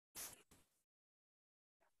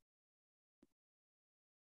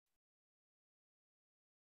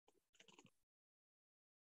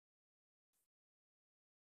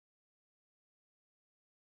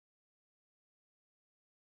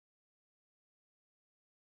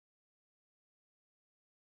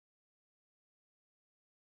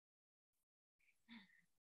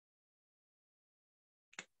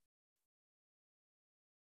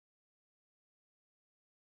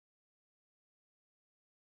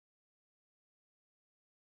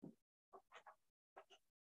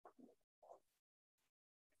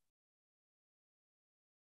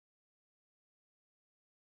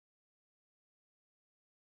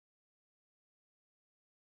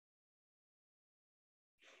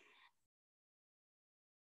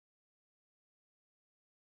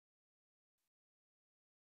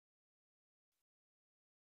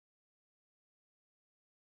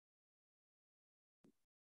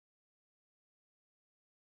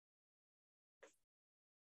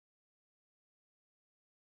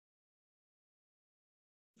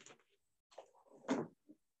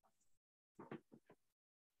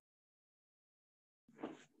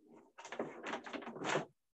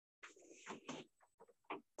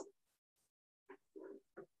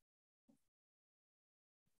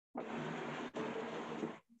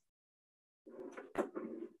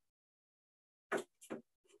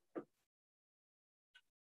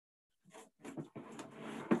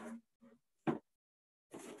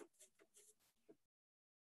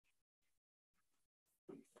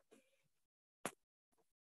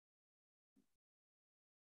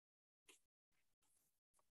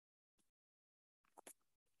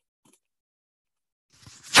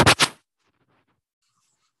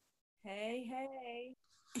Hey, hey.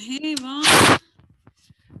 Hey, Mom.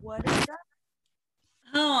 What is up?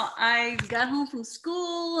 Oh, I got home from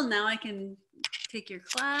school and now I can take your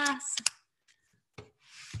class.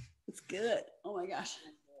 It's good. Oh my gosh.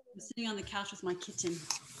 I'm sitting on the couch with my kitten.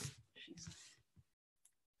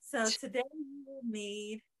 So today you will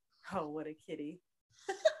need, oh, what a kitty.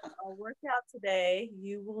 A workout today,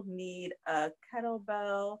 you will need a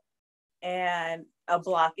kettlebell and a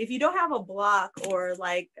block. If you don't have a block or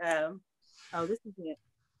like, oh, this is it.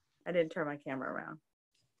 I didn't turn my camera around.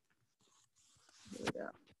 Here we go.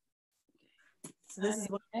 So this is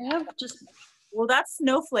what I have just well, that's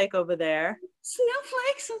Snowflake over there.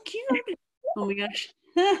 Snowflake, so cute. Oh my gosh.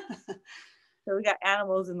 So we got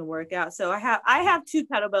animals in the workout. So I have two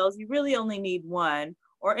kettlebells. You really only need one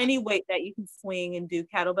or any weight that you can swing and do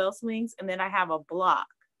kettlebell swings. And then I have a block.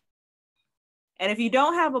 And if you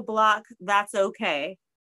don't have a block, that's okay.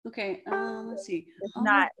 Okay, let's see. It's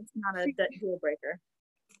not a deal breaker.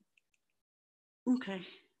 Okay.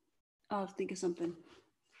 I'll think of something.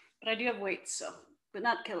 But I do have weights, so, but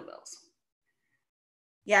not kettlebells.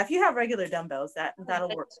 Yeah, if you have regular dumbbells, that'll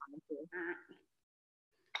work fine too.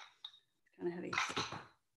 Kind of heavy.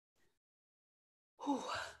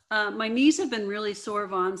 My knees have been really sore,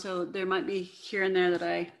 Vaughn, so there might be here and there that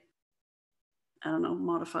I don't know,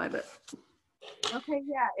 modify, but. Okay,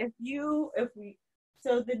 yeah.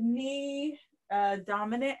 So the knee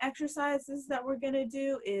dominant exercises that we're gonna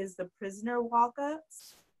do is the prisoner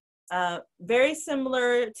walk-ups. Very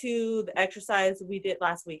similar to the exercise we did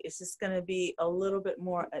last week. It's just gonna be a little bit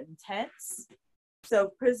more intense.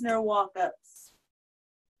 So prisoner walk-ups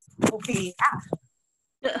will be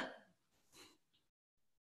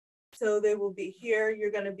so they will be here.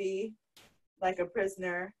 You're gonna be like a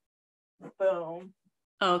prisoner. Boom.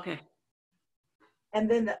 Oh, okay. And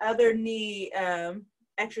then the other knee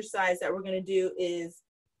exercise that we're gonna do is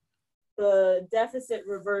the deficit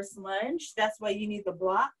reverse lunge. That's why you need the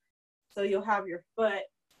block. So you'll have your foot.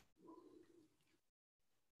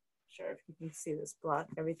 Sure, if you can see this block,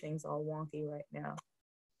 everything's all wonky right now.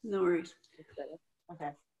 No worries.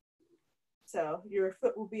 Okay. So your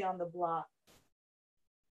foot will be on the block.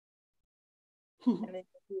 And then you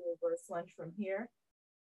do a reverse lunge from here.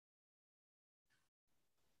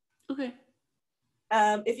 Okay.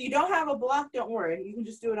 If you don't have a block, don't worry. You can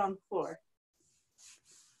just do it on the floor.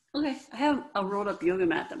 Okay. I have a rolled up yoga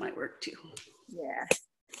mat that might work too. Yeah.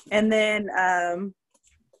 And then, and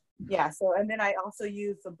then I also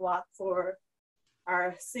use the block for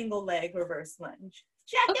our single leg reverse lunge.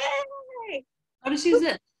 Check it! I'll just use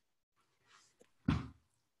this.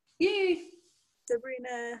 Yay!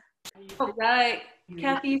 Sabrina. All right.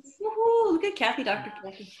 Kathy. Woohoo! Look at Kathy, Dr.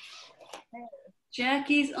 Kathy.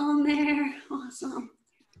 Jackie's on there. Awesome.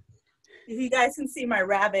 If you guys can see my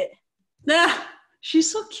rabbit. Ah,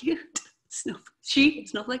 she's so cute.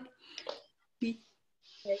 Snowflake.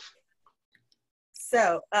 Okay.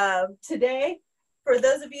 So today, for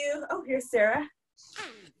those of you, oh, here's Sarah.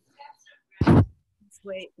 Let's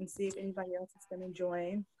wait and see if anybody else is going to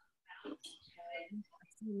join. A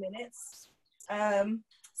few minutes.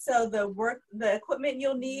 So the equipment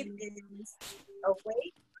you'll need is a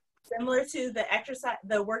weight, similar to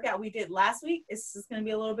the workout we did last week. It's just going to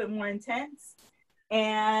be a little bit more intense.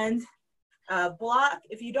 And a block.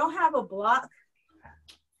 If you don't have a block,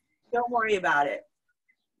 don't worry about it.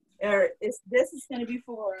 This is going to be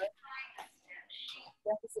for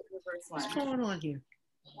deficit reverse lunge. What's going on here?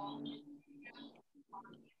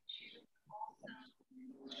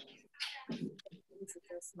 This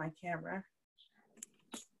is my camera.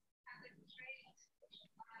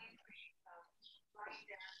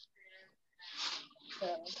 So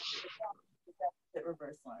the deficit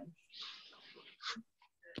reverse lunge.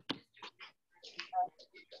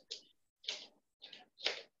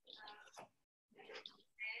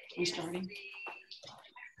 We starting?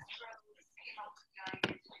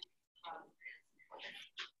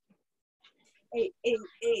 Hey.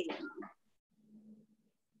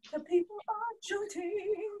 The people are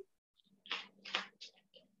shooting.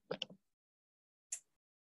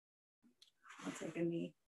 I'll take a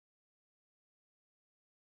knee.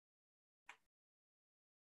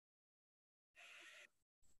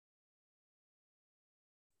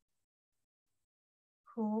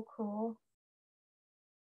 Cool.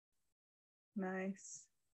 Nice.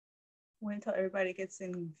 Wait until everybody gets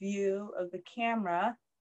in view of the camera.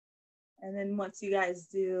 And then once you guys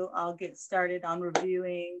do, I'll get started on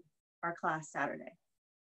reviewing our class Saturday.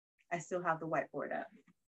 I still have the whiteboard up.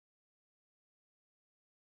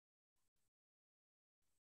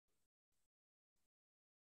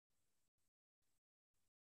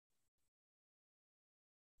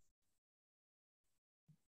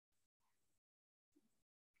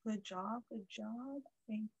 Good job, good job.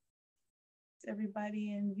 Thanks,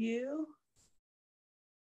 everybody in view.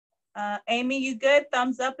 Amy, you good?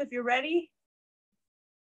 Thumbs up if you're ready.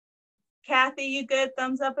 Kathy, you good?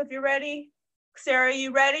 Thumbs up if you're ready. Sarah,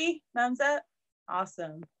 you ready? Thumbs up.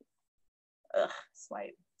 Awesome. Ugh,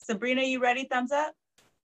 swipe. Sabrina, you ready? Thumbs up.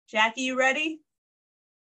 Jackie, you ready?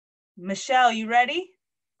 Michelle, you ready?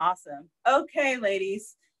 Awesome. Okay,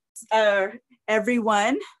 ladies,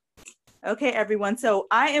 everyone. Okay, everyone. So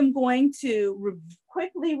I am going to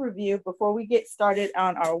quickly review before we get started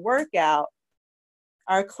on our workout,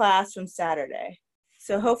 our class from Saturday.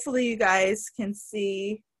 So hopefully you guys can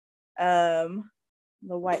see the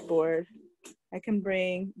whiteboard. I can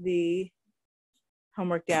bring the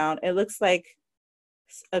homework down. It looks like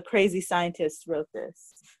a crazy scientist wrote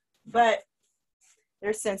this, but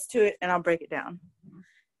there's sense to it, and I'll break it down.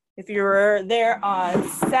 If you were there on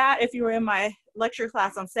if you were in my lecture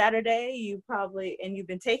class on Saturday, you probably, and you've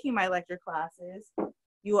been taking my lecture classes,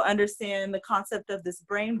 you will understand the concept of this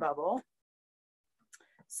brain bubble.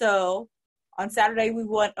 So on Saturday, we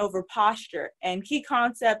went over posture and key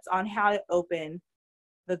concepts on how to open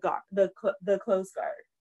the closed guard.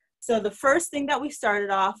 So the first thing that we started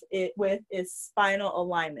off with is spinal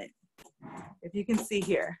alignment. If you can see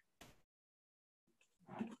here,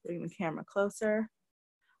 bring the camera closer.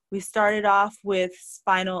 We started off with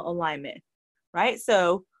spinal alignment, right?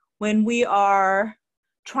 So when we are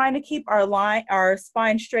trying to keep our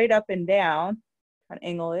spine straight up and down, try to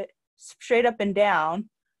angle it straight up and down,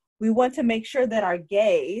 we want to make sure that our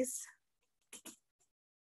gaze,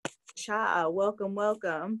 welcome,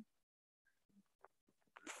 welcome.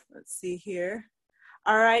 Let's see here.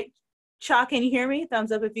 All right, Cha, can you hear me?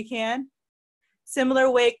 Thumbs up if you can.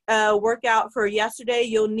 Similar workout for yesterday,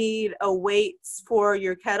 you'll need a weights for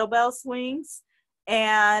your kettlebell swings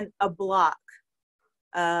and a block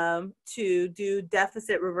to do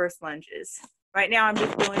deficit reverse lunges. Right now, I'm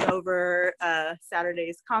just going over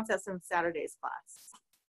Saturday's concepts from Saturday's class.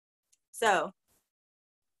 So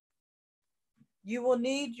you will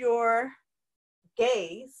need your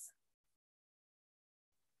gaze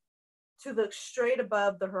to look straight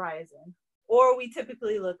above the horizon, or we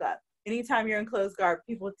typically look up. Anytime you're in closed guard,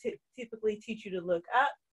 people typically teach you to look up.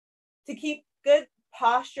 To keep good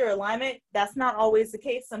posture alignment, that's not always the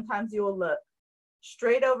case. Sometimes you will look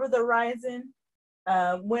straight over the horizon.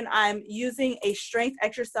 When I'm using a strength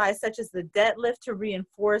exercise such as the deadlift to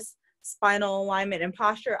reinforce spinal alignment and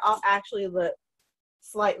posture, I'll actually look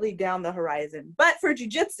slightly down the horizon. But for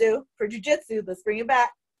jujitsu, let's bring it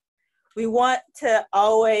back. We want to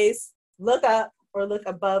always look up or look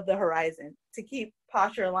above the horizon to keep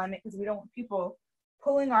posture alignment, because we don't want people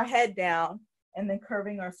pulling our head down and then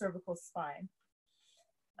curving our cervical spine.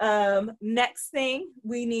 Next thing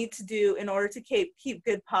we need to do in order to keep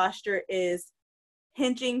good posture is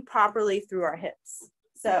hinging properly through our hips.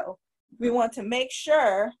 So we want to make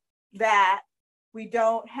sure that we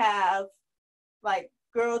don't have like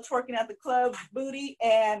girl twerking at the club booty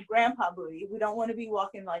and grandpa booty. We don't want to be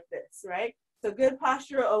walking like this, right? So good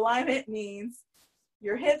postural alignment means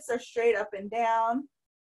your hips are straight up and down.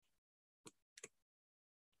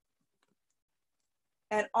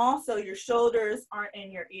 And also your shoulders aren't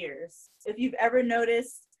in your ears. If you've ever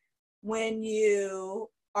noticed when you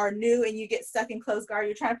are new and you get stuck in closed guard,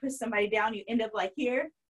 you're trying to push somebody down, you end up like here.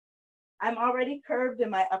 I'm already curved in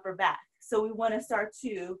my upper back. So we want to start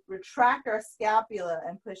to retract our scapula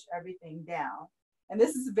and push everything down. And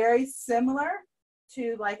this is very similar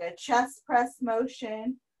to like a chest press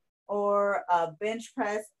motion or a bench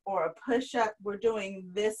press or a push-up. We're doing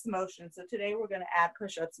this motion. So today we're going to add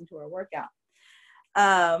push-ups into our workout.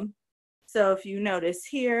 So if you notice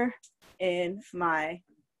here in my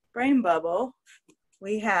brain bubble,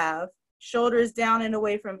 we have shoulders down and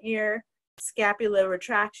away from ear, scapula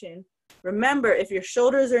retraction. Remember, if your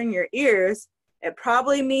shoulders are in your ears, it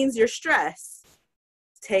probably means you're stressed.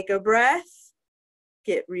 Take a breath,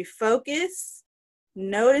 get refocused,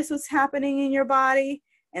 notice what's happening in your body,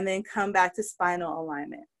 and then come back to spinal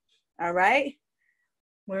alignment. All right?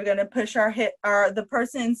 We're going to push the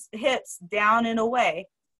person's hips down and away,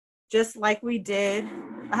 just like we did,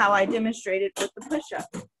 how I demonstrated with the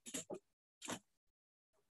push-up.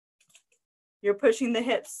 You're pushing the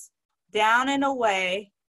hips down and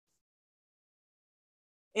away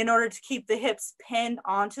in order to keep the hips pinned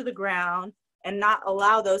onto the ground and not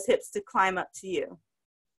allow those hips to climb up to you.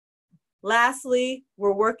 Lastly,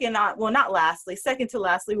 we're working on, well, not lastly, second to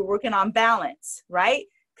lastly, we're working on balance, right?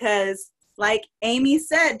 Because like Amy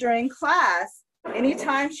said during class,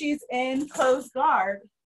 anytime she's in closed guard,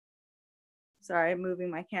 sorry, I'm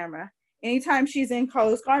moving my camera. Anytime she's in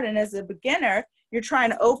closed guard and as a beginner, you're trying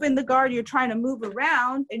to open the guard, you're trying to move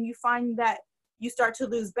around, and you find that you start to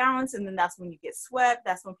lose balance, and then that's when you get swept.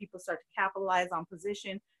 That's when people start to capitalize on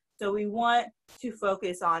position. So we want to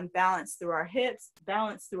focus on balance through our hips,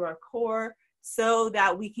 balance through our core, so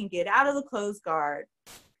that we can get out of the closed guard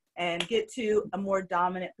and get to a more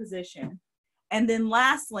dominant position. And then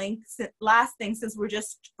last thing, since we're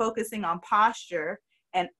just focusing on posture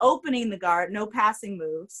and opening the guard, no passing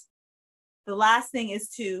moves, the last thing is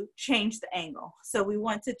to change the angle. So we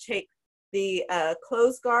want to take the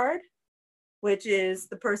closed guard, which is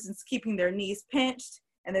the person's keeping their knees pinched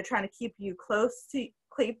and they're trying to keep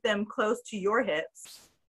them close to your hips,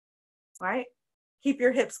 right? Keep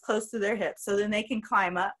your hips close to their hips so then they can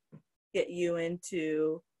climb up, get you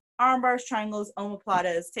into arm bars, triangles,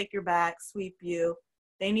 omoplatas, take your back, sweep you.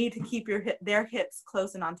 They need to keep their hips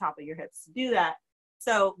close and on top of your hips to do that.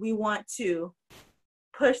 So we want to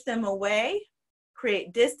push them away,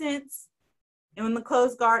 create distance in the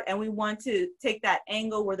closed guard, and we want to take that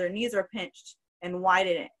angle where their knees are pinched and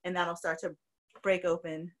widen it, and that'll start to break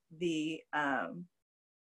open the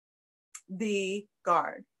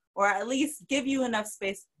guard, or at least give you enough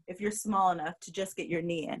space if you're small enough to just get your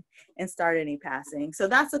knee in and start any passing. So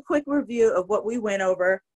that's a quick review of what we went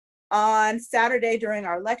over on Saturday during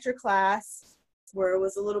our lecture class, where it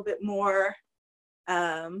was a little bit more,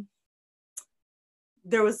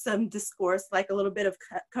 there was some discourse, like a little bit of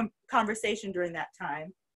conversation during that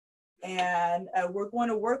time. And we're going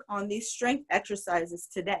to work on these strength exercises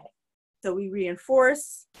today. So we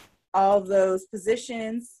reinforce all of those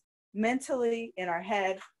positions mentally in our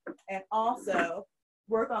head, and also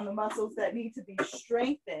work on the muscles that need to be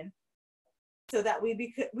strengthened so that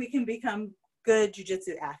we can become good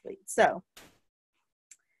jiu-jitsu athletes. So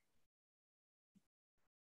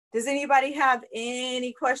does anybody have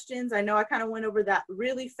any questions? I know I kind of went over that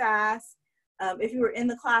really fast. If you were in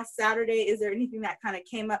the class Saturday, is there anything that kind of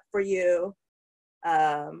came up for you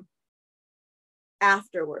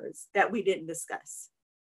afterwards that we didn't discuss?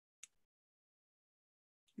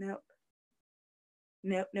 Nope.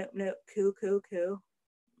 Nope, nope, nope. Cool, cool, cool.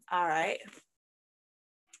 All right.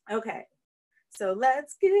 Okay. So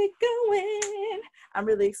let's get it going. I'm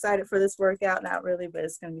really excited for this workout. Not really, but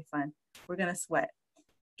it's going to be fun. We're going to sweat.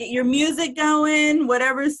 Get your music going,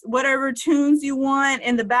 whatever tunes you want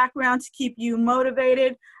in the background to keep you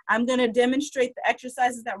motivated. I'm going to demonstrate the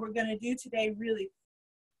exercises that we're going to do today really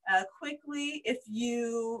quickly. If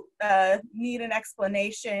you need an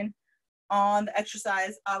explanation on the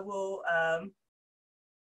exercise, I will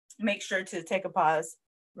make sure to take a pause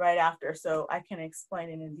right after so I can explain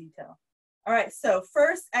it in detail. All right, so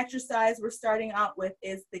first exercise we're starting out with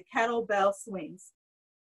is the kettlebell swings.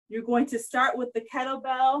 You're going to start with the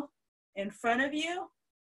kettlebell in front of you.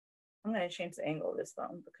 I'm going to change the angle of this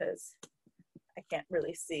phone because I can't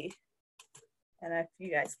really see. And if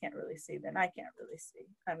you guys can't really see, then I can't really see.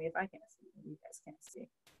 I mean, if I can't see, then you guys can't see.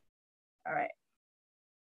 All right.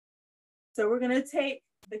 So we're going to take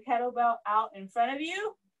the kettlebell out in front of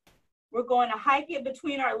you. We're going to hike it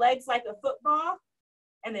between our legs like a football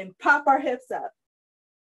and then pop our hips up.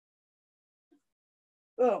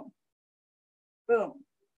 Boom. Boom.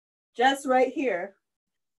 Just right here.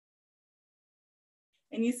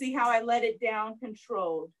 And you see how I let it down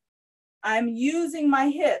controlled. I'm using my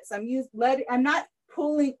hips. I'm not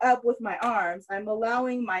pulling up with my arms. I'm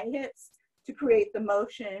allowing my hips to create the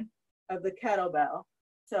motion of the kettlebell.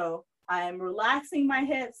 So I'm relaxing my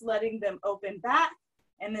hips, letting them open back,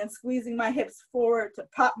 and then squeezing my hips forward to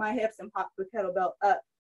pop my hips and pop the kettlebell up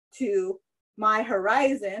to my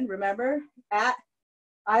horizon, remember, at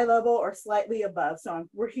eye level or slightly above. So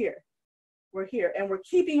we're here, and we're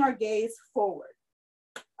keeping our gaze forward.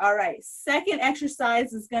 All right, second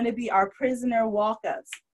exercise is going to be our prisoner walk-ups.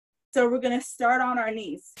 So we're going to start on our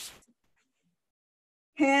knees.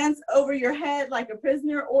 Hands over your head like a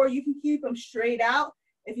prisoner, or you can keep them straight out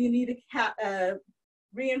if you need to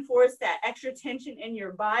reinforce that extra tension in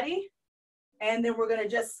your body. And then we're going to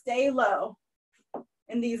just stay low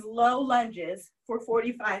in these low lunges for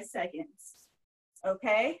 45 seconds.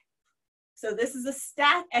 Okay? So this is a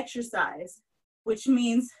stack exercise, which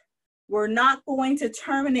means we're not going to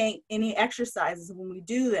terminate any exercises when we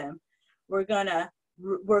do them. We're going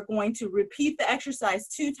to repeat the exercise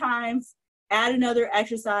 2 times, add another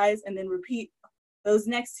exercise, and then repeat those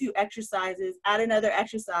next 2 exercises, add another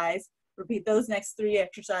exercise, repeat those next 3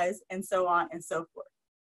 exercises, and so on and so forth.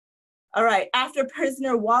 All right, after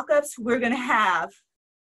prisoner walk-ups, we're gonna have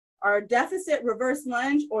our deficit reverse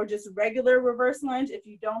lunge, or just regular reverse lunge if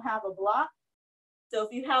you don't have a block. So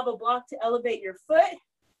if you have a block to elevate your foot,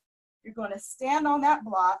 you're going to stand on that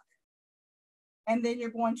block, and then you're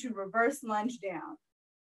going to reverse lunge down.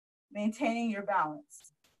 maintaining your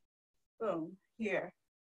balance. Boom, here.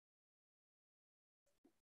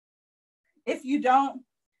 If you don't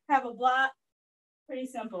have a block, pretty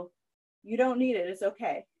simple. You don't need it, it's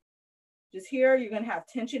okay. Just here, you're gonna have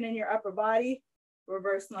tension in your upper body,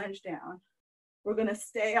 reverse lunge down. We're gonna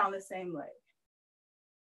stay on the same leg.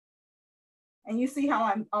 And you see how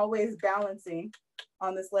I'm always balancing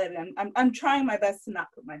on this leg. I'm trying my best to not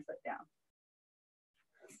put my foot down.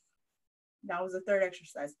 That was the third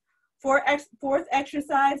exercise. Fourth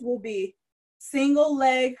exercise will be single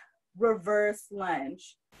leg reverse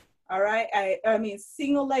lunge. All right, I mean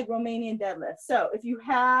single leg Romanian deadlift. So if you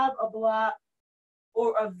have a block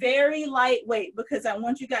or a very light weight, because I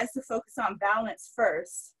want you guys to focus on balance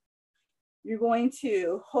first, you're going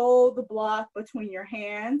to hold the block between your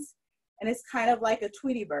hands, and it's kind of like a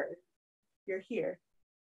Tweety bird. You're here,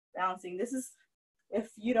 balancing. This is, if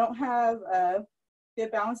you don't have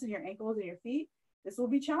good balance in your ankles and your feet, this will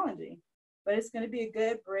be challenging, but it's going to be a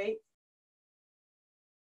good break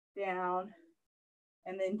down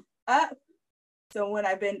and then up. So when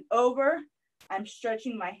I bend over, I'm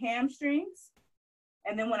stretching my hamstrings.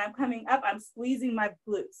 And then when I'm coming up, I'm squeezing my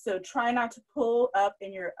glutes. So try not to pull up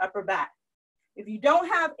in your upper back. If you don't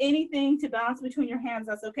have anything to balance between your hands,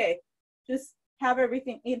 that's okay. Just have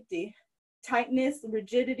everything empty. Tightness,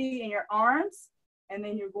 rigidity in your arms. And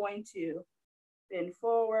then you're going to bend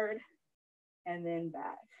forward and then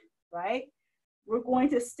back, right? We're going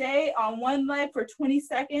to stay on one leg for 20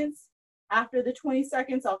 seconds. After the 20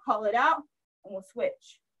 seconds, I'll call it out and we'll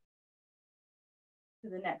switch to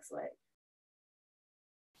the next leg.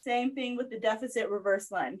 Same thing with the deficit reverse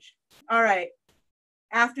lunge. All right,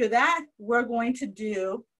 after that, we're going to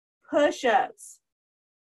do push-ups.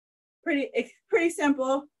 Pretty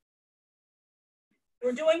simple.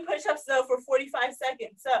 We're doing push-ups though for 45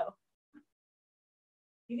 seconds, so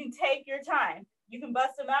you can take your time. You can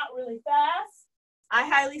bust them out really fast. I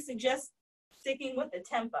highly suggest sticking with the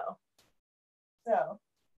tempo. So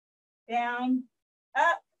down,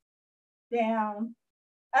 up, down,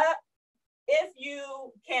 up. If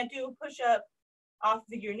you can't do a push-up off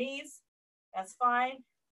of your knees, that's fine.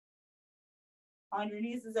 On your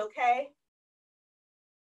knees is okay.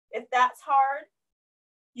 If that's hard,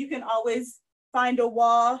 you can always find a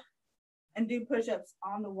wall and do push-ups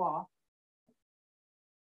on the wall.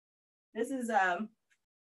 This is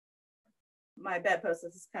my bedpost.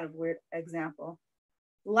 This is kind of a weird example.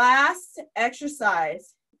 Last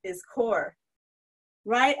exercise is core.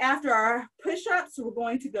 Right after our push-ups, we're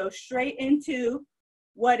going to go straight into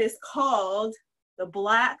what is called the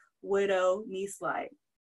Black Widow knee slide.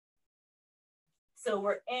 So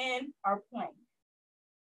we're in our plank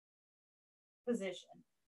position.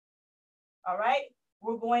 All right,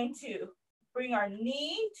 we're going to bring our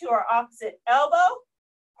knee to our opposite elbow,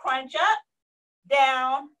 crunch up,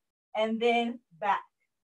 down, and then back.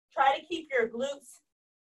 Try to keep your glutes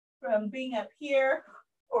from being up here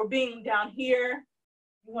or being down here.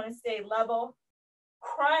 You want to stay level.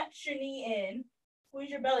 Crunch your knee in,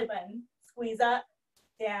 squeeze your belly button, squeeze up,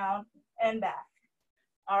 down, and back.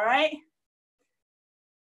 All right?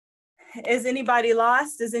 Is anybody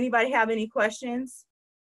lost? Does anybody have any questions?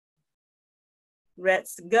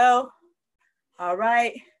 Let's go. All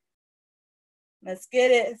right. Let's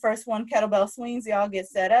get it. First one, kettlebell swings. Y'all get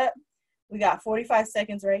set up. We got 45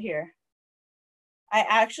 seconds right here. I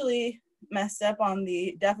actually messed up on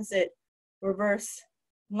the deficit reverse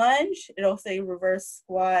lunge. It'll say reverse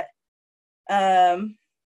squat.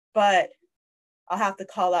 But I'll have to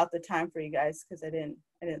call out the time for you guys because I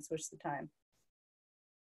didn't switch the time.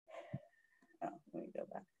 Oh, let me go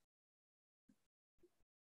back.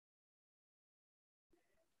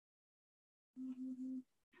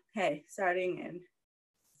 Okay, starting in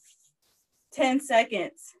 10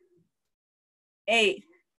 seconds. 8,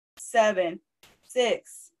 7,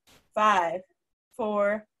 6, 5,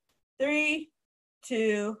 4, 3,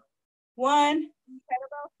 2, 1.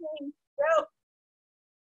 Kettlebell swing. Go.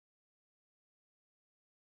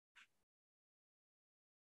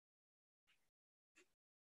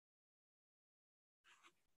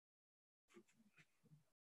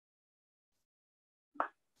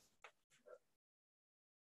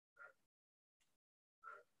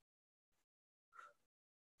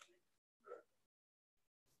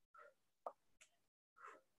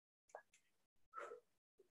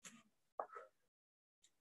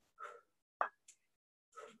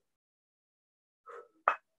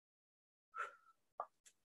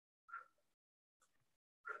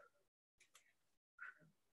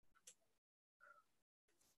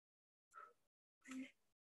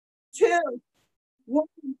 Two, 1,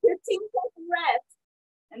 15-second rest.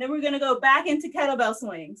 And then we're going to go back into kettlebell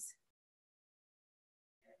swings.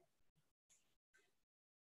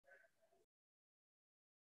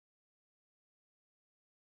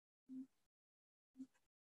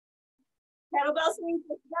 Kettlebell swings,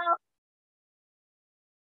 let's go.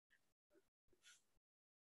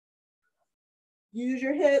 Use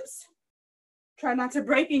your hips. Try not to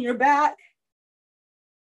break in your back.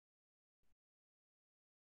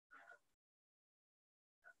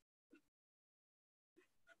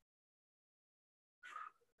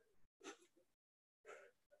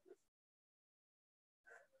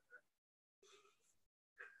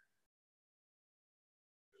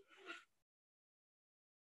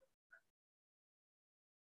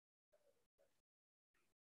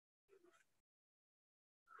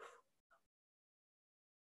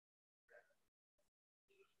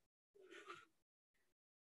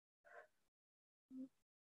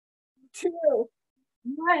 Two,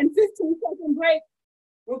 1, 15-second break.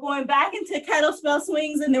 We're going back into kettlebell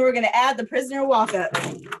swings, and then we're going to add the prisoner walk up.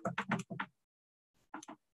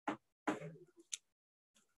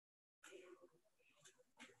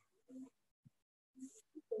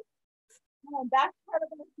 Back to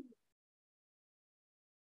kettlebell swings.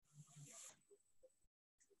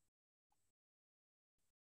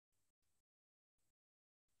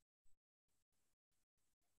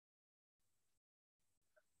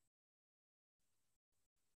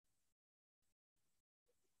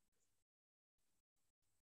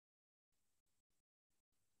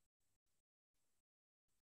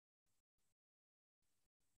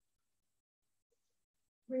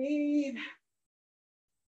 Breathe.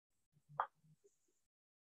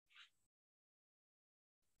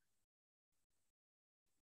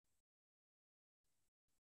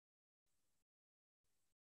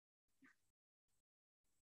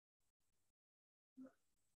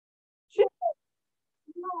 Shift.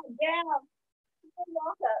 Down.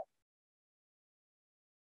 Walk up.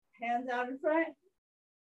 Hands out in front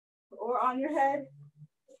or on your head.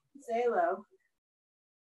 Stay low.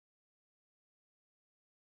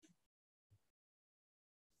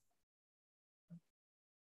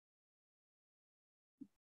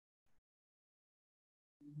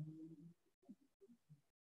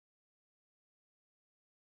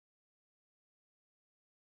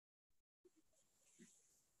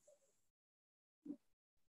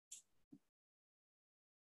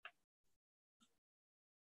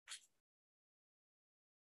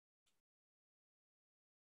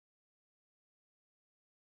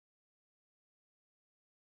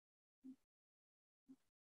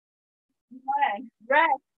 One. Rest.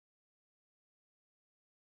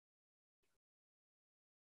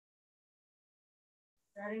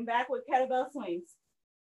 Starting back with kettlebell swings.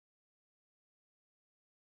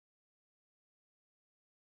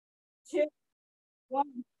 2, 1.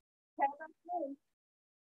 Kettlebell swings.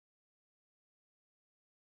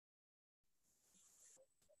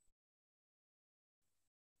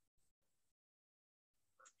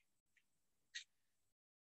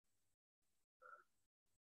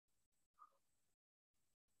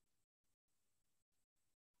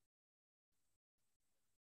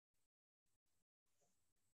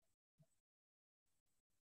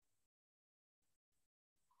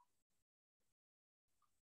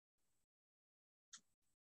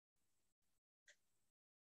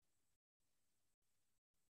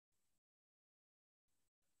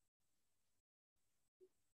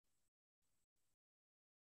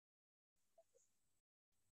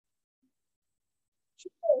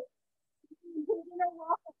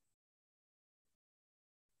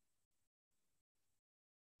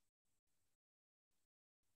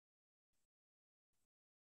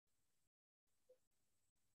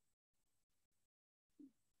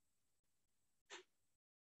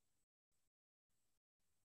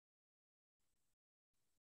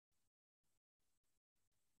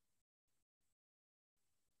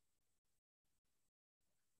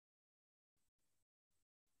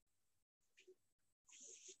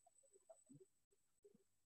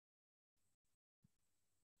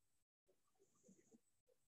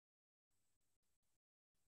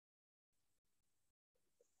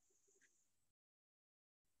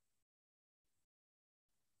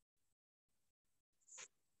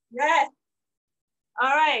 Rest. All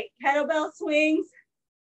right, kettlebell swings,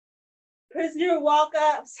 prisoner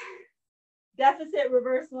walk-ups, deficit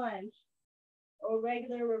reverse lunge, or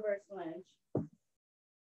regular reverse lunge.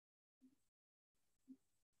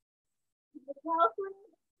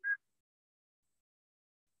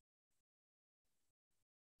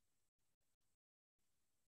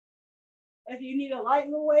 If you need to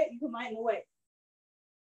lighten the weight, you can lighten the weight.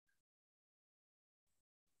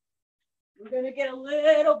 We're gonna get a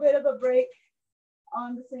little bit of a break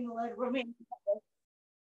on the single leg romaine.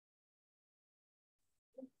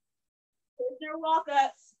 Prisoner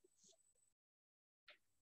walk-ups.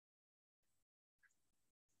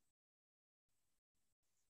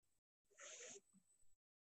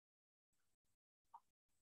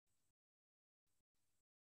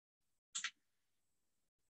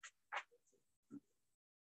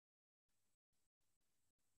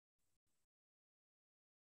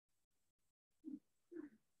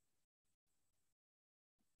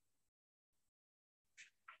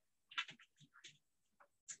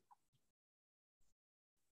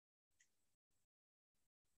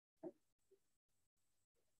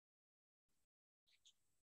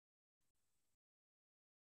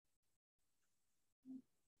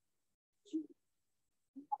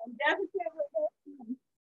 deficit reverse lunge.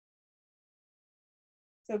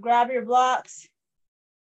 So grab your blocks.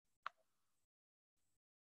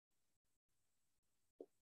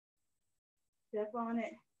 Step on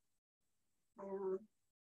it. Down.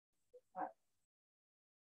 Up.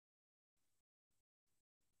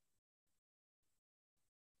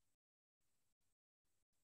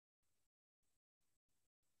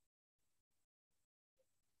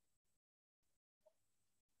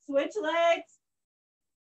 Switch legs.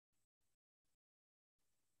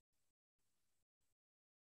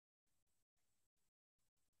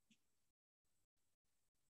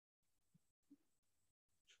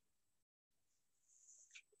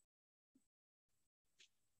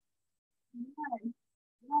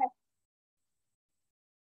 Left.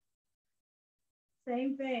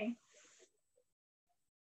 Same thing.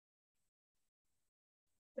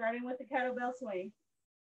 Starting with the kettlebell swing.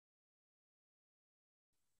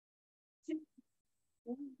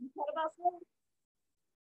 Kettlebell swing.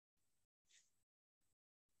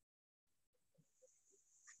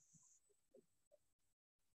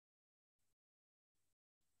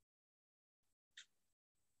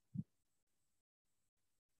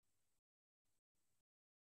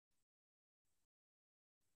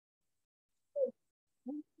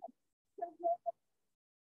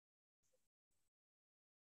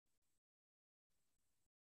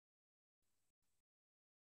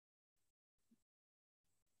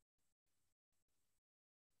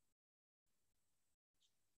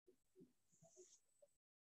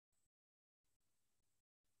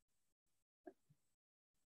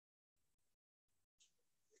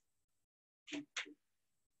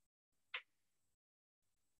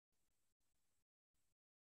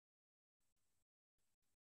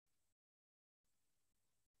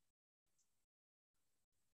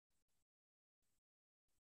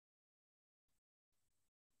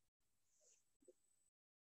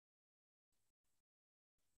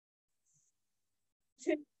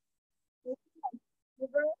 Two.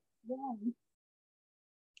 Reverse lunge.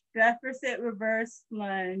 Deficit reverse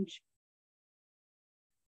lunge.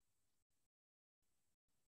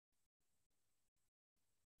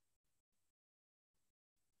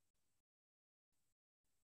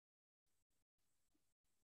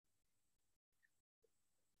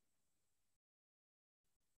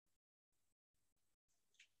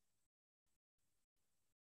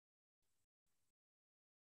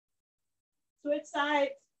 Switch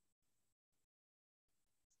sides.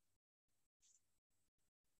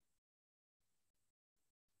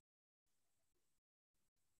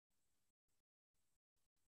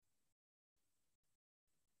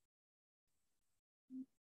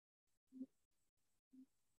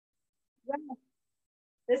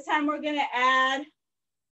 This time we're going to add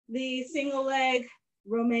the single leg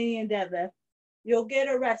Romanian deadlift. You'll get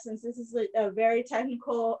a rest since this is a very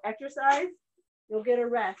technical exercise. You'll get a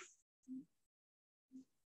rest.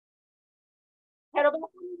 Kettlebell.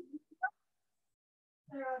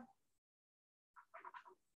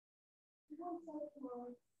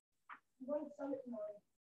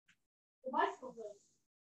 The bicycle, please.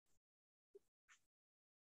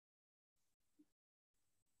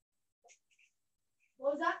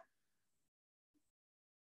 What was that?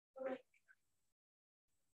 Okay.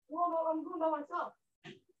 No, I'm going by myself.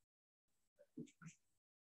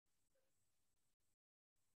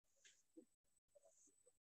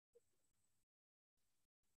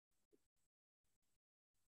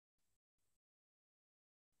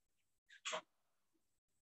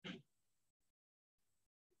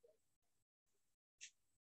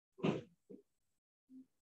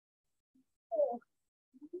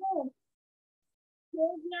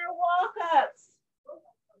 Prisoner walk-ups.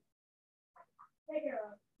 Take care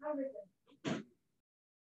of everything.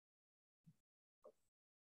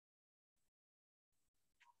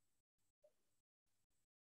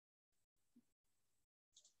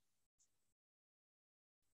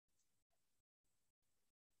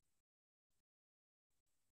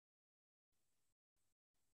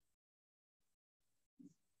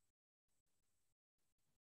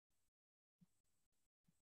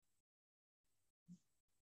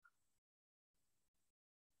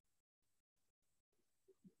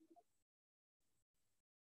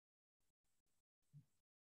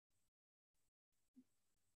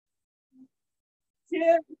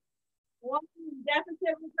 Two, one,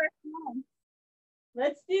 deficit reverse lunge.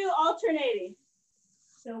 Let's do alternating.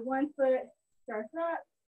 So one foot starts up,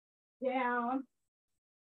 down,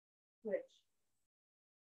 switch.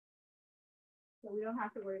 So we don't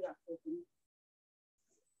have to worry about switching.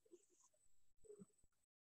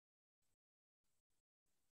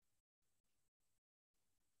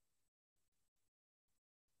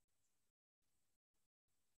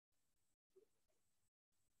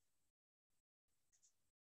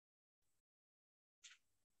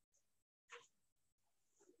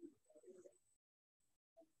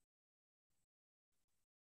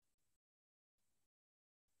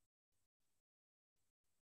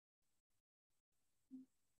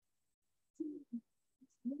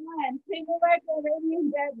 One, single leg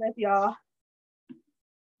Arabian deadlift, y'all.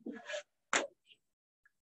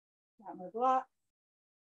 Got my block.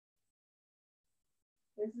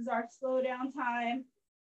 This is our slow down time.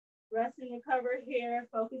 Rest and recover here.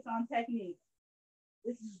 Focus on technique.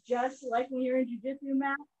 This is just like when you're in jiu-jitsu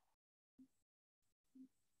mat.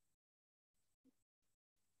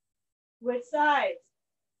 Which sides?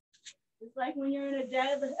 It's like when you're in a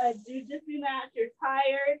jiu-jitsu match, you're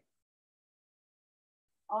tired.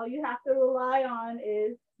 All you have to rely on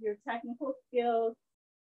is your technical skills.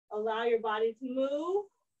 Allow your body to move,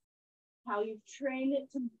 how you've trained it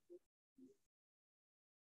to move.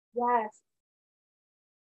 Yes.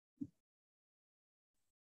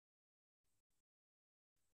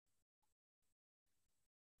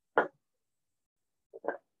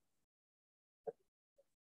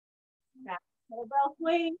 Kettlebell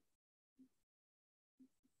swing.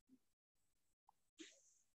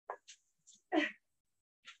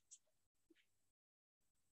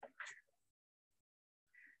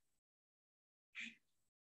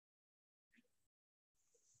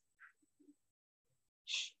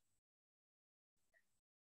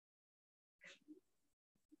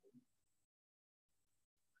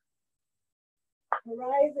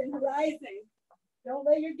 Horizon, horizon. Don't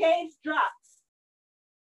let your gaze drop.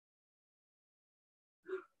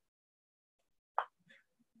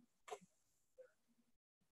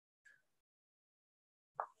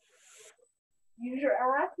 Use your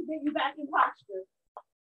ass to get you back in posture.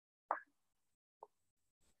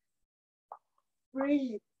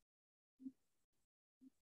 Breathe.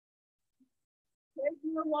 Take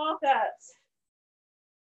your walk-ups.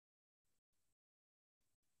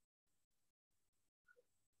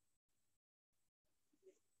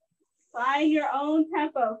 Find your own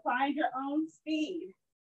tempo. Find your own speed.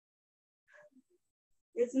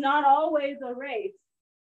 It's not always a race.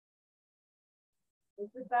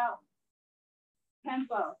 It's about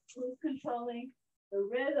tempo. Who's controlling the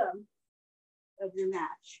rhythm of your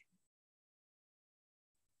match?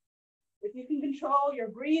 If you can control your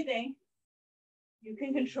breathing, you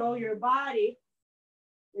can control your body.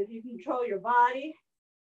 If you control your body,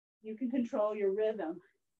 you can control your rhythm.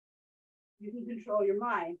 You can control your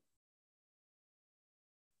mind.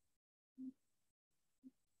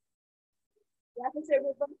 Deficit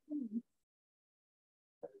reversal.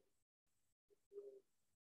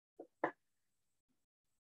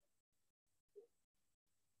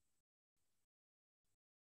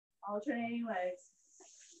 Alternating legs.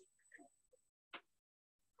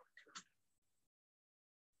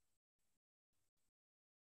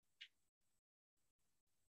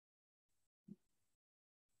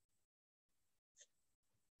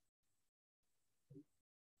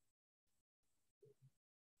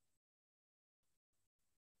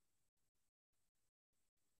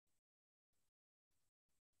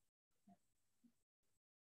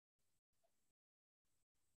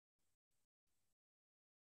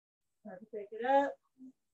 Start to pick it up.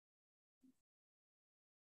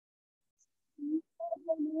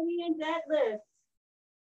 Romanian deadlift.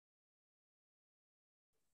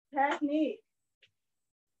 Technique.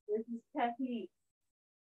 This is technique.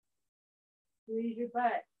 Squeeze your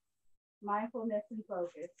butt. Mindfulness and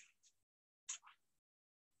focus.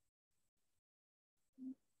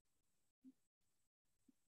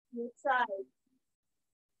 Good side.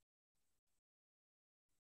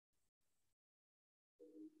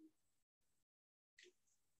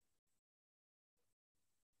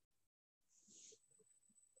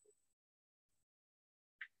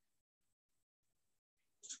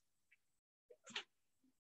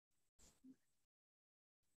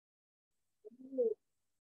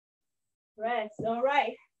 Rest. All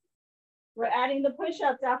right. We're adding the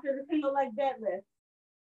push-ups after the single leg deadlift.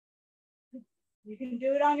 You can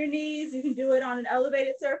do it on your knees. You can do it on an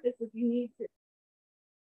elevated surface if you need to.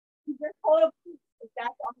 Just hold up if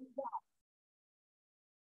that's all you got.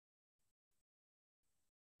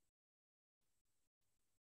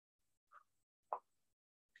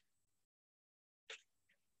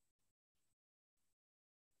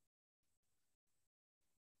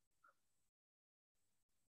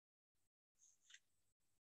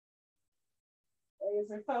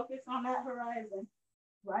 Laser focus on that horizon,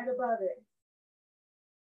 right above it.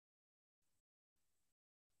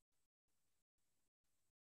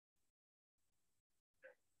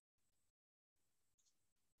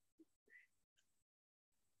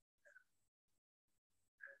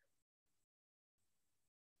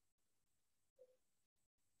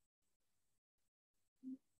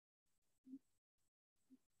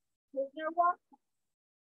 Prisoner walk.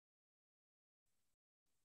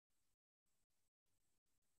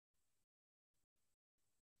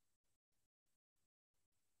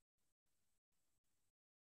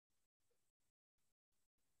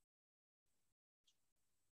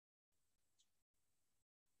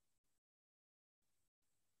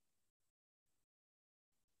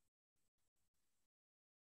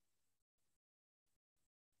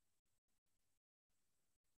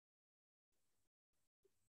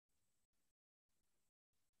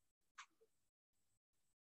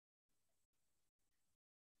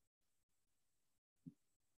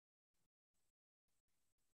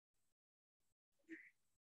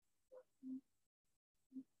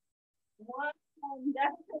 One,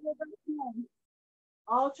 that's one.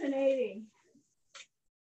 Alternating.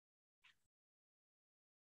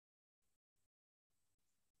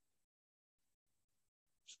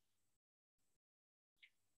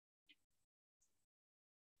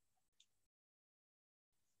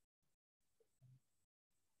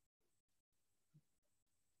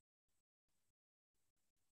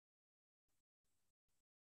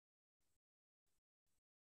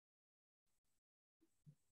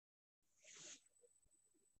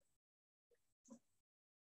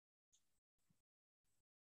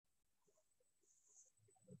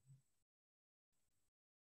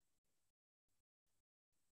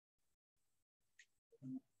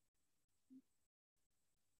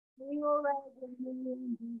 Single leg.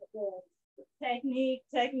 Technique,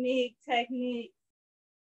 technique, technique.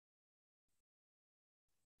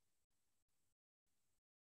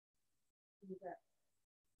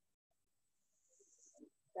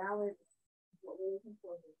 Balance is what we're looking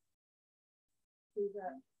for here. Do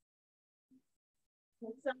that.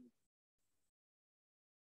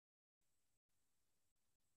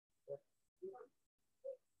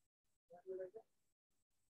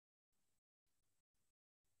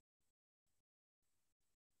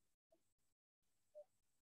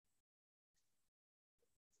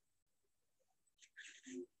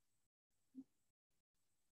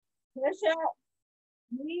 Push up,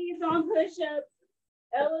 knees on push ups,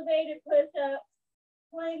 elevated push ups,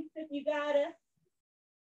 planks if you gotta,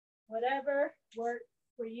 whatever works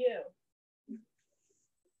for you.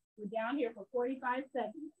 We're down here for 45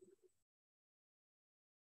 seconds.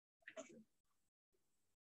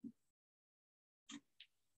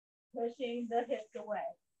 Pushing the hips away.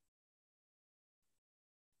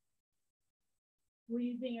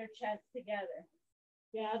 Squeezing your chest together,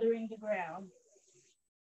 gathering the ground.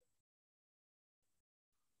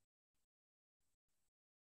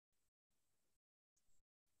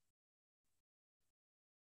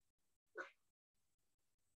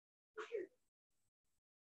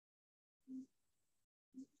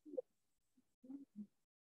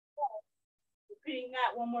 Repeating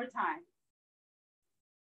that one more time.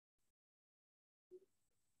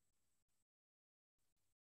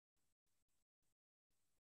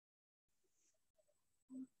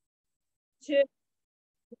 Two.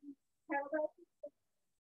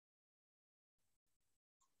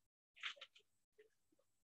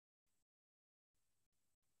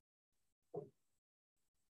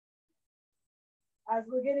 As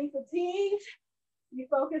we're getting fatigued, we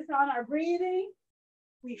focus on our breathing.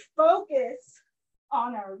 We focus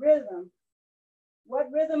on our rhythm.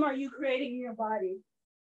 What rhythm are you creating in your body?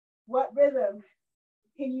 What rhythm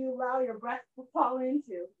can you allow your breath to fall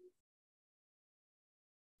into?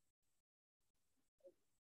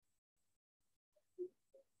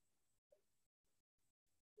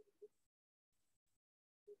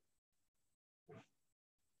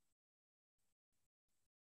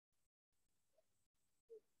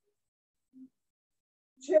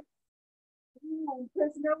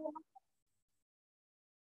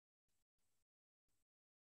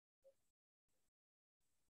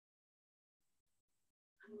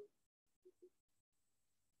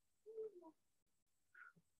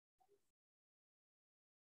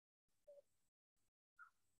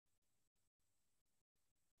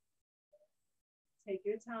 Take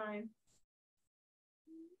your time.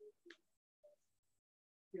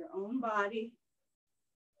 Your own body.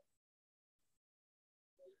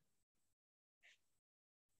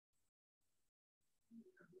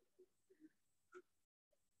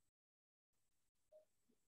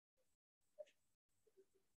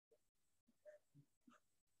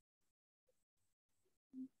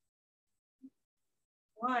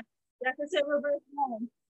 One. Deficit reverse one.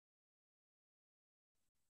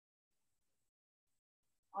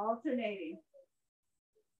 Alternating.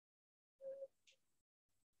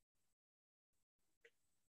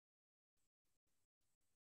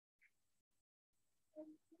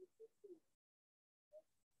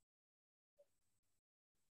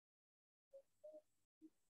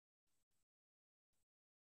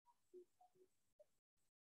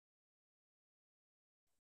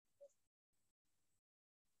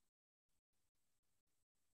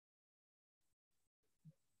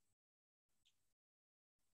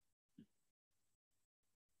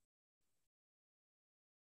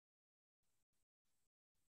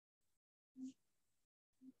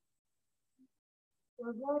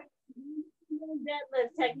 Reverse deadlift.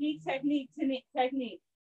 Technique, technique, technique, technique.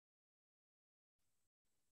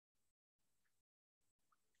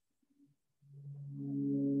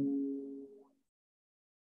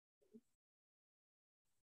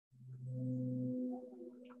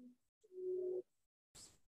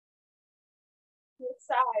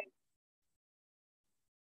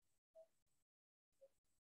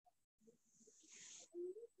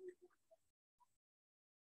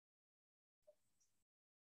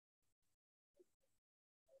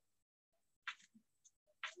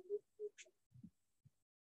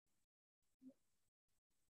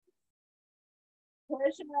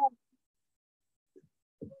 Push up.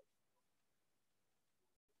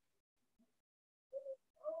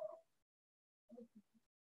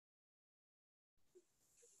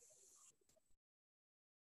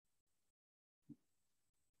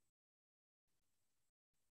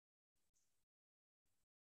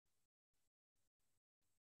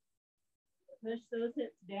 Push those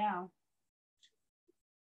hips down.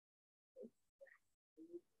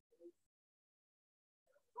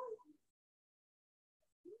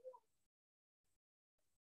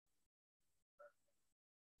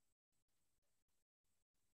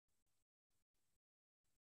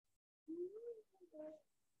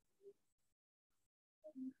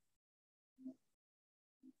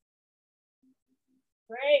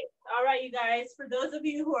 Great. All right, you guys, for those of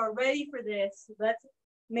you who are ready for this, let's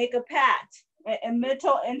make a pact, a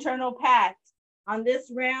mental internal pact. On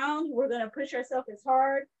this round, we're going to push ourselves as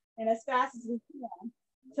hard and as fast as we can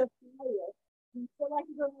to failure. You feel like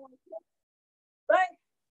you're going to want to, but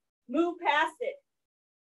move past it.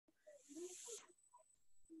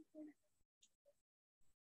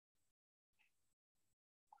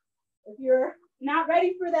 If you're not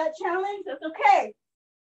ready for that challenge, that's okay.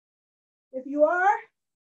 If you are,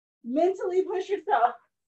 mentally push yourself.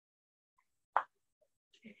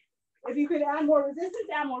 If you could add more resistance,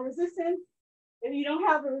 add more resistance. If you don't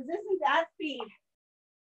have the resistance, add speed.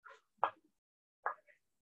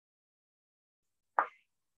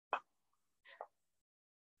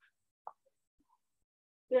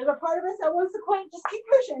 There's a part of us that wants to quit, just keep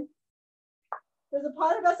pushing. There's a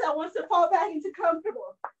part of us that wants to fall back into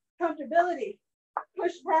comfortability.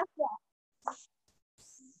 Push past that.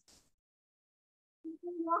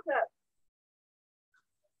 Walk up.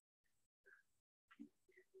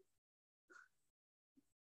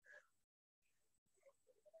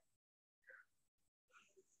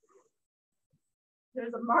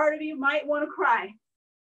 There's a part of you might want to cry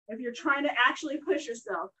if you're trying to actually push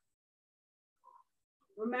yourself.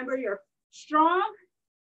 Remember, you're strong,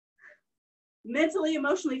 mentally,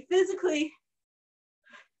 emotionally, physically,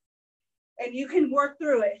 and you can work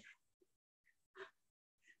through it.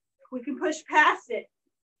 We can push past it.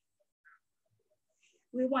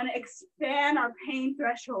 We want to expand our pain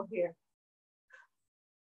threshold here.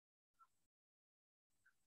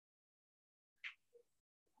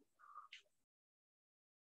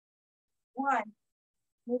 One.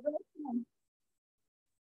 Move it in.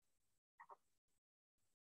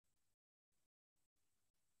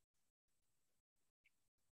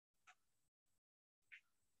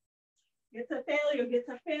 Gets a failure, gets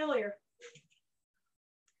a failure.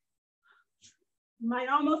 You might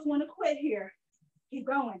almost want to quit here. Keep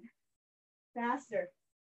going. Faster.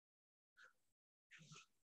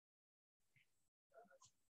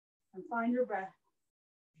 And find your breath.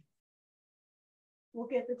 We'll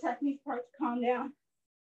get the technique part to calm down.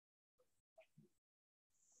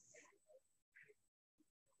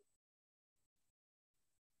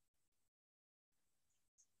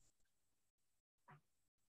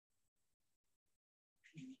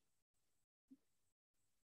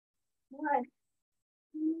 One.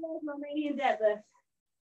 Romanian deadlift.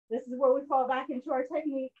 This is where we fall back into our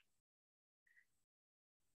technique.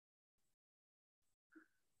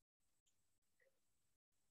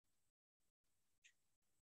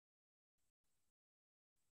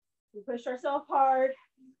 We push ourselves hard.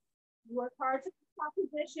 We work hard to top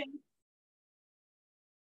position.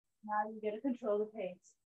 Now you get to control the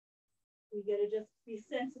pace. We get to just be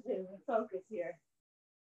sensitive and focus here.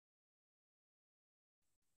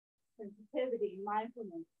 Sensitivity,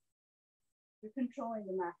 mindfulness. You're controlling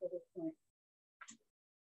the math at this point.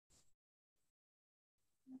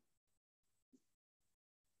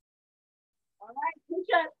 All right, push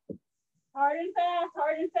up. Hard and fast,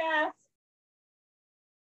 hard and fast.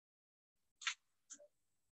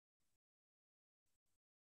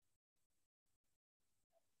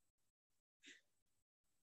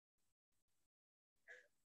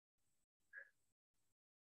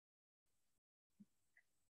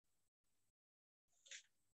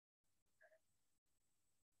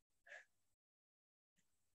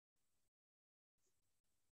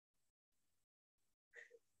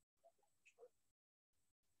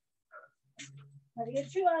 Try to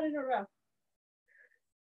get 2 out in a row.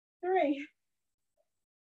 3.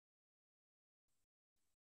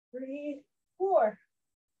 3, 4.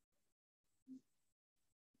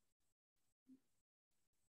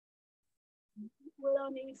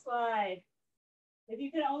 Little knee slide. If you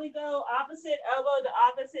can only go opposite elbow to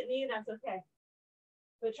opposite knee, that's okay.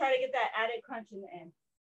 But try to get that added crunch in the end.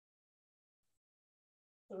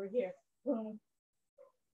 So we're here. Boom.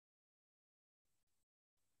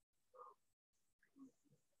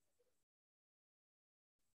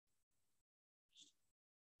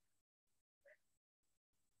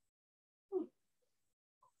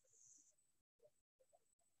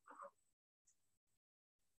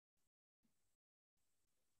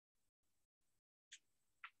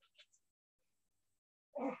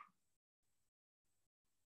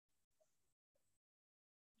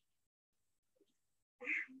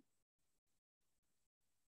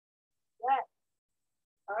 Yes.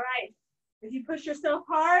 All right. If you push yourself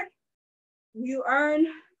hard, you earn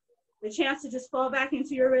the chance to just fall back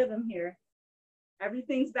into your rhythm here.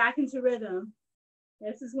 Everything's back into rhythm.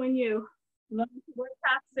 This is when you learn to work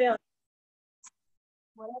past failure.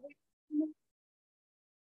 Whatever you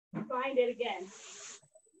find it again.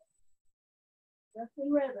 Just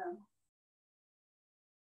in rhythm.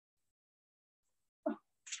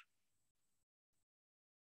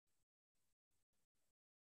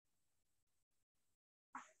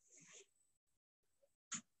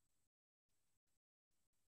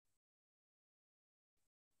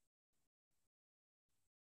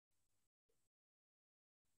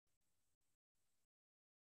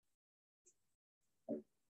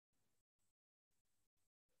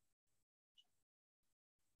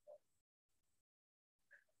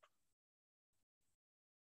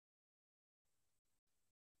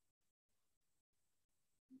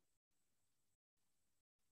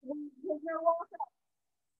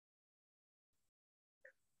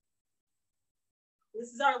 This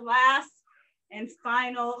is our last and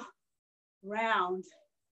final round.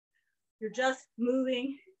 You're just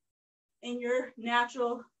moving in your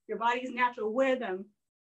body's natural rhythm,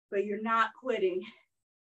 but you're not quitting.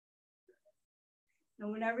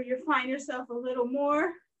 And whenever you find yourself a little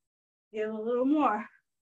more, give a little more,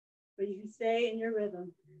 but you can stay in your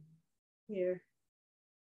rhythm here.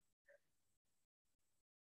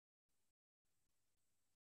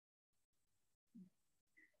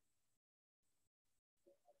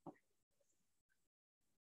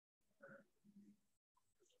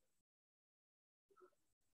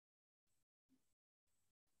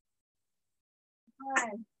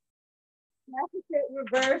 One. Opposite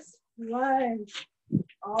reverse lunge,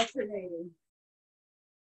 alternating.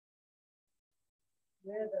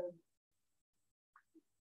 Rhythm.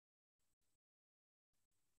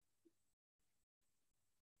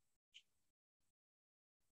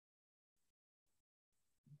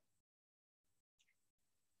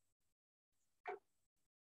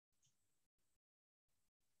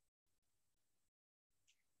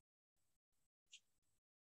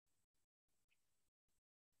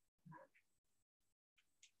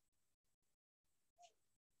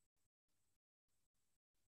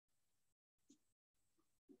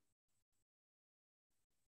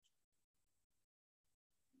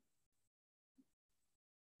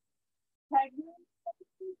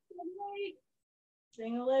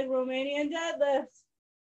 Single leg Romanian deadlift.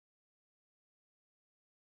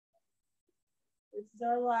 This is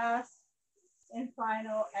our last and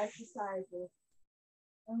final exercises.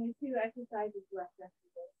 Only 2 exercises left after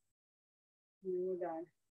this. And we're done.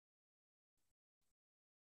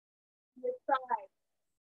 This side.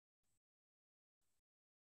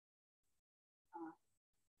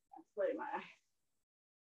 I'm splitting my eye.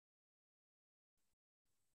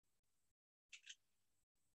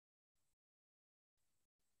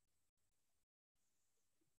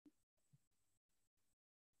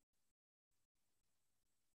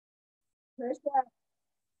 Push up.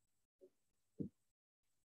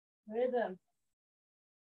 Rhythm.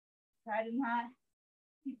 Try to not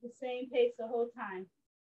keep the same pace the whole time.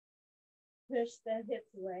 Push the hips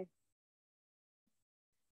away.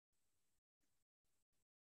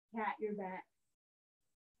 Cat your back.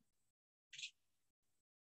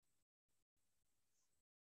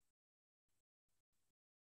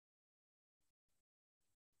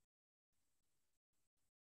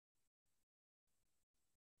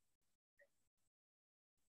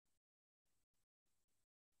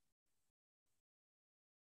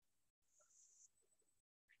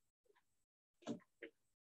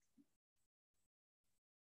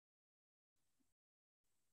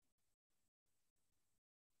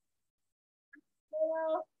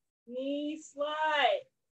 Knee slide.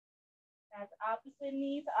 That's opposite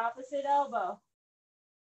knee to opposite elbow.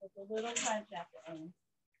 With a little punch at the end.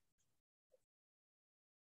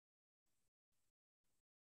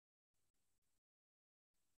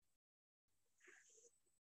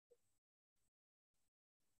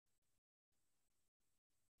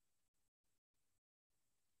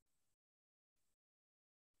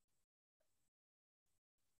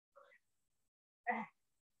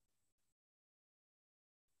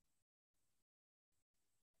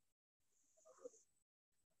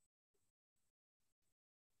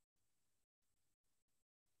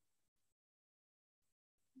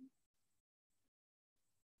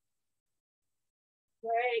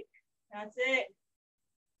 Great. That's it.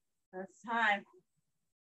 That's time.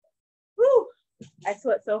 Woo! I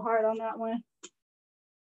sweat so hard on that one.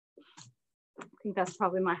 I think that's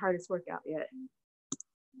probably my hardest workout yet.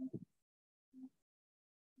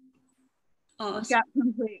 Oh, Workout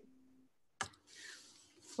complete.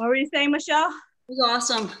 What were you saying, Michelle? it was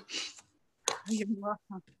awesome. You're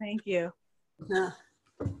welcome. Thank you. Yeah.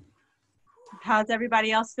 How's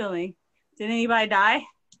everybody else feeling? Did anybody die? Okay.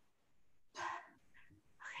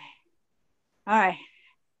 All right.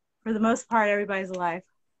 For the most part, everybody's alive.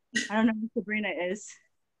 I don't know who Sabrina is.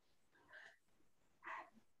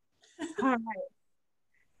 All right.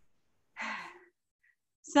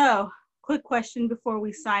 So, quick question before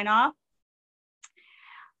we sign off.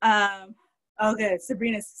 Okay,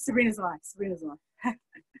 Sabrina's alive. Sabrina's alive.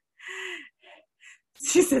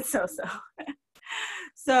 She said so.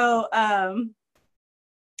 So,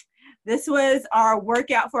 this was our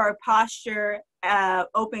workout for our posture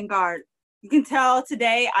open guard. You can tell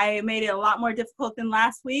today I made it a lot more difficult than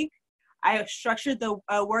last week. I structured the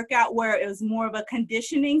workout where it was more of a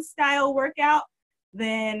conditioning style workout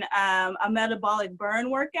than a metabolic burn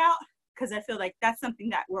workout, because I feel like that's something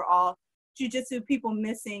that we're all jiu-jitsu people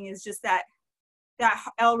missing, is just that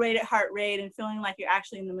elevated heart rate and feeling like you're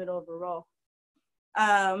actually in the middle of a roll.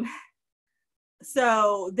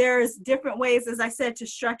 So there's different ways, as I said, to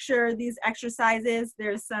structure these exercises.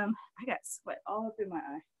 There's some, I got sweat all up in my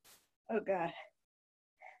eye. Oh God.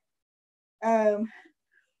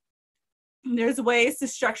 There's ways to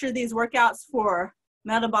structure these workouts for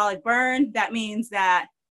metabolic burn. That means that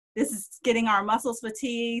this is getting our muscles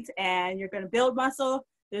fatigued and you're going to build muscle.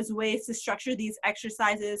 There's ways to structure these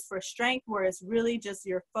exercises for strength, where it's really just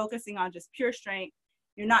you're focusing on just pure strength.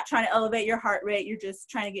 You're not trying to elevate your heart rate. You're just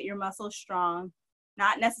trying to get your muscles strong,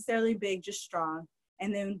 not necessarily big, just strong.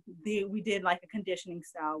 And then we did like a conditioning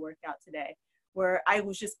style workout today, where I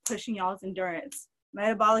was just pushing y'all's endurance,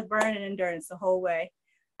 metabolic burn and endurance the whole way.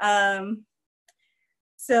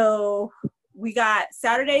 So we got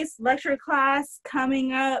Saturday's lecture class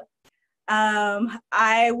coming up.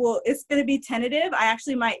 It's going to be tentative. I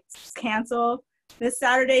actually might cancel this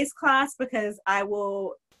Saturday's class because I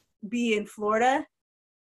will be in Florida,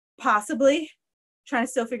 possibly trying to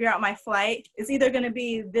still figure out my flight. It's either going to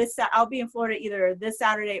be I'll be in Florida either this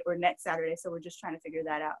Saturday or next Saturday. So we're just trying to figure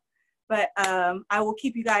that out. But I will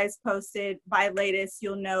keep you guys posted. By latest,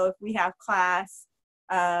 you'll know if we have class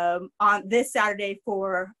on this Saturday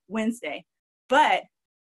for Wednesday. But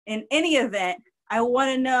in any event, I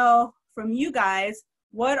want to know from you guys,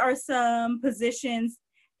 what are some positions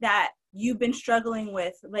that you've been struggling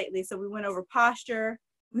with lately? So we went over posture,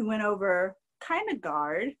 we went over kind of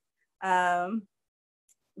guard,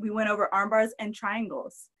 we went over arm bars and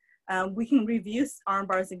triangles. We can review arm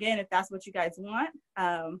bars again if that's what you guys want,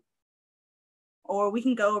 or we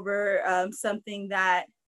can go over something that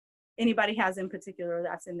anybody has in particular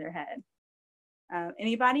that's in their head.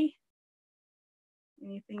 Anybody?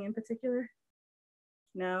 Anything in particular?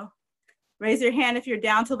 No? Raise your hand if you're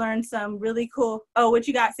down to learn some really cool. Oh, what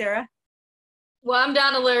you got, Sarah? Well, I'm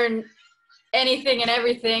down to learn anything and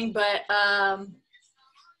everything, but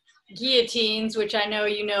guillotines, which I know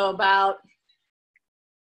you know about.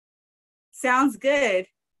 Sounds good.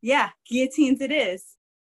 Yeah, guillotines it is.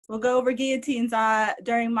 We'll go over guillotines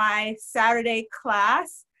during my Saturday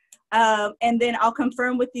class. And then I'll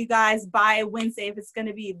confirm with you guys by Wednesday if it's going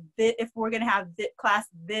to be, if we're going to have class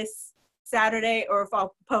this Saturday, or if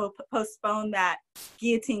I'll postpone that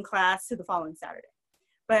guillotine class to the following Saturday.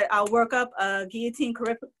 But I'll work up a guillotine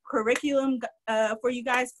curriculum for you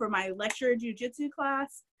guys for my lecture jiu-jitsu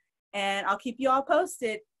class, and I'll keep you all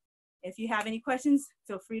posted. If you have any questions,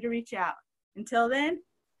 feel free to reach out. Until then,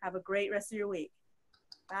 have a great rest of your week.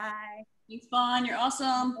 Bye. Thanks, Vaughn. You're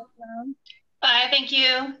awesome. Bye. Thank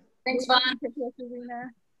you. Thanks, Vaughn. Serena.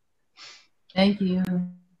 Thank you.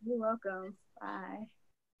 You're welcome. Bye.